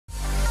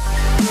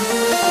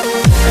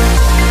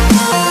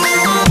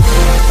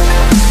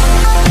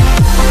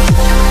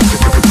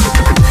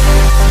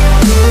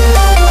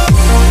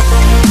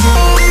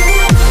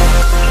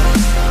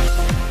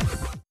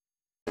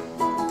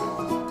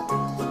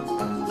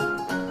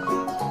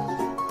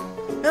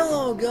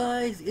Hello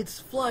guys, it's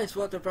Swat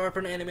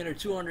PPT Animator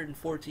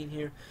 214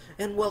 here,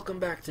 and welcome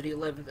back to the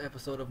 11th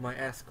episode of my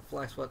Ask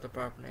Swat PPT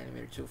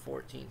Animator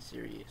 214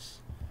 series.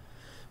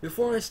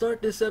 Before I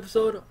start this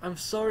episode, I'm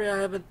sorry I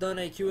haven't done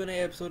a Q&A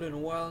episode in a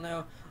while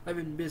now. I've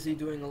been busy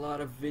doing a lot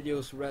of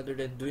videos rather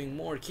than doing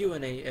more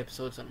Q&A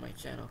episodes on my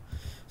channel.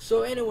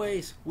 So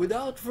anyways,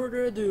 without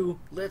further ado,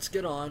 let's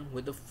get on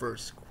with the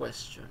first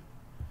question.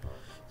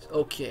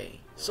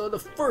 Okay, so the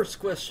first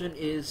question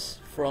is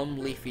from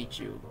Leafy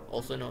Chew,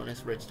 also known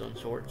as Redstone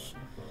Shorts.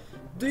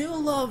 Do you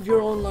love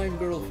your online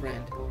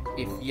girlfriend?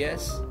 If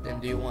yes, then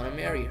do you want to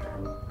marry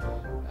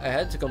her? I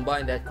had to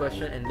combine that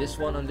question and this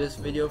one on this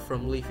video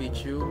from Leafy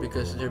Chew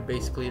because they're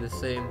basically the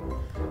same.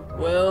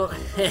 Well,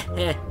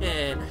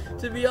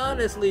 to be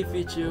honest,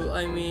 Leafy Chew,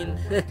 I mean,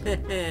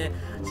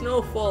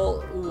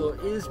 Snowfall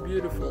is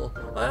beautiful.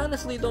 I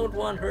honestly don't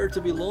want her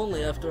to be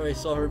lonely after I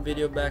saw her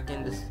video back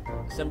in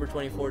December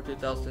 24,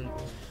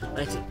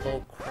 2019.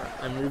 Oh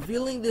crap, I'm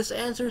revealing this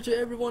answer to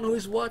everyone who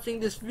is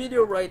watching this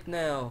video right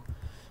now.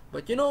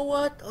 But you know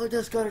what? I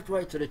just got it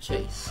right to the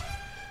chase.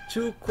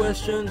 2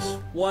 questions,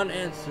 1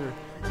 answer.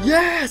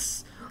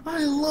 Yes!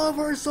 I love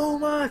her so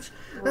much,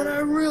 and I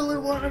really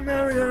want to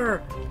marry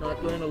her. Not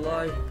going to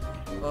lie.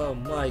 Oh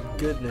my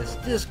goodness,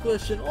 this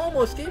question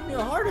almost gave me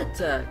a heart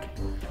attack.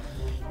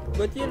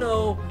 But you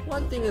know,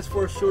 one thing is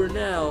for sure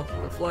now,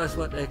 the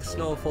Swat X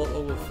Snowfall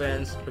OVO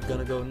fans are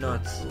gonna go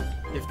nuts,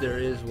 if there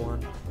is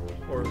one,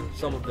 or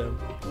some of them,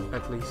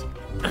 at least.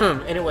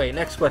 Anyway,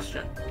 next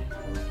question.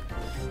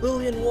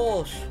 Lillian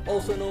Walsh,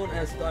 also known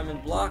as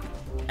Diamond Block,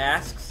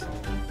 asks,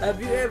 have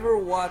you ever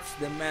watched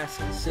The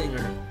Masked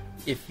Singer?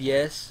 If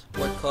yes,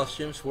 what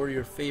costumes were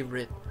your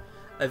favorite?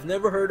 I've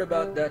never heard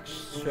about that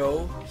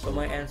show, so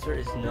my answer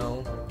is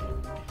no.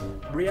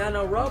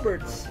 Brianna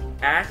Roberts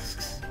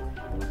asks,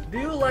 do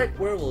you like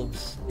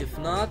werewolves? If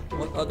not,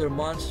 what other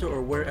monster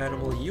or were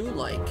animal you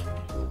like?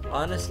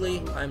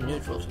 Honestly, I'm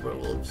neutral to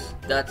werewolves.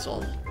 That's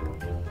all.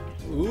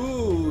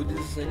 Ooh, this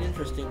is an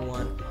interesting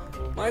one.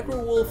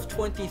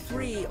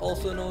 Microwolf23,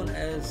 also known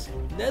as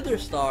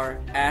Netherstar,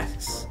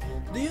 asks,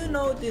 do you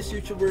know this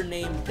YouTuber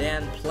named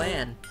Dan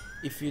Plan?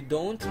 If you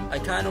don't, I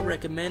kinda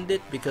recommend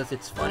it because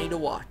it's funny to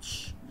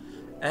watch.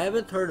 I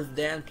haven't heard of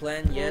Dan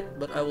Plan yet,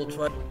 but I will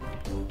try.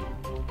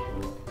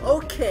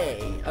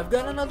 Okay, I've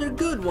got another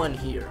good one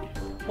here.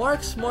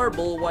 Mark's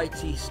Marble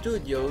YT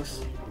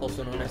Studios,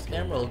 also known as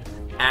Emerald,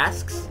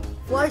 asks,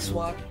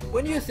 FlySwat,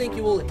 when do you think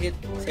you will hit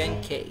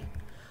 10k?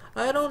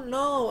 I don't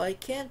know, I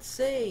can't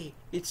say.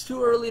 It's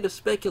too early to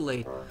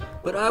speculate,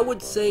 but I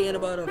would say in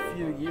about a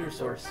few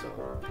years or so.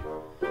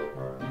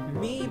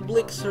 Me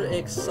Blixer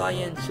X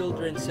Cyan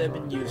Children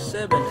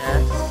 7U7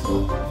 asks,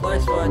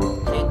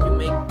 FlySwat, can't you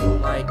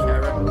make my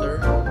character?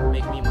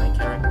 Make me my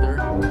character?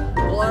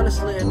 Well,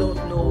 honestly, I don't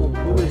know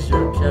who is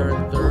your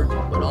character,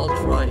 but I'll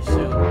try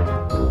soon.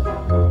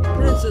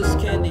 Princess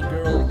Candy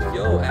Girl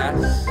Yo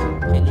asks,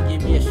 can you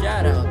give me a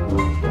shout out?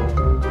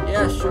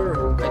 Yeah,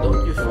 sure. I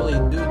don't usually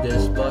do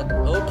this, but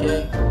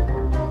okay.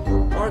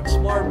 Mark's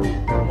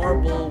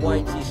Marble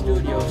YT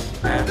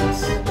Studios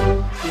asks,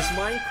 is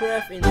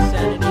Minecraft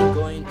Insanity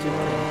going to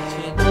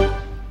continue?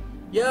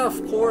 Yeah,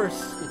 of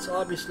course. It's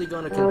obviously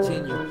going to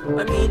continue.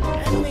 I mean,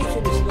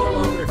 animation is no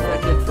longer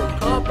affected from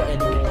COPPA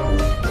anymore,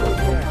 so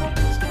yeah,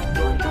 it's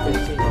going to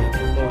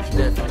continue, most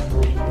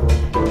definitely.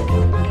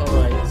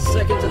 Alright,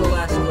 second to the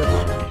last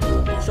question.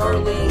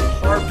 Charlie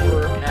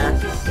Harper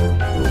asks,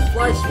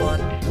 FlySwat,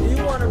 do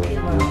you want to be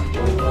in my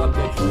new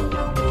object show?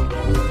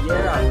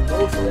 Yeah,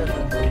 most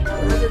definitely.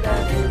 Whatever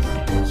that is,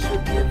 it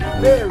should be a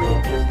very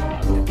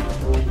interesting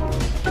object.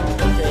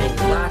 Okay,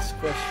 last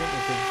question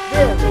is a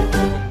very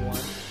interesting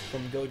one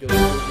from Dojo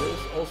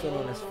Studios, also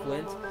known as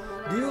Flint.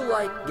 Do you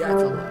like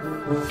Gacha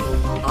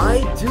Life? I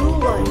do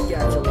like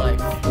Gacha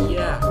Life.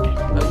 Yeah, I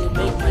will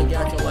make my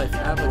Gacha Life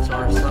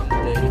avatar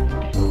someday.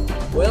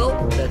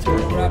 Well, that's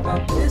going to wrap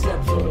up this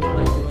episode of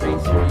my Q&A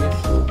series.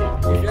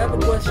 If you have a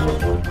question,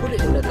 put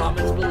it in the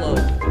comments below.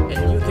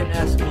 And you can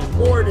ask me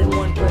more than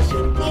one question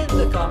in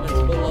the comments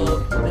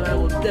below, and I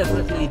will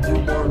definitely do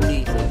more of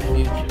these in the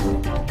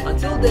future.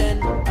 Until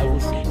then,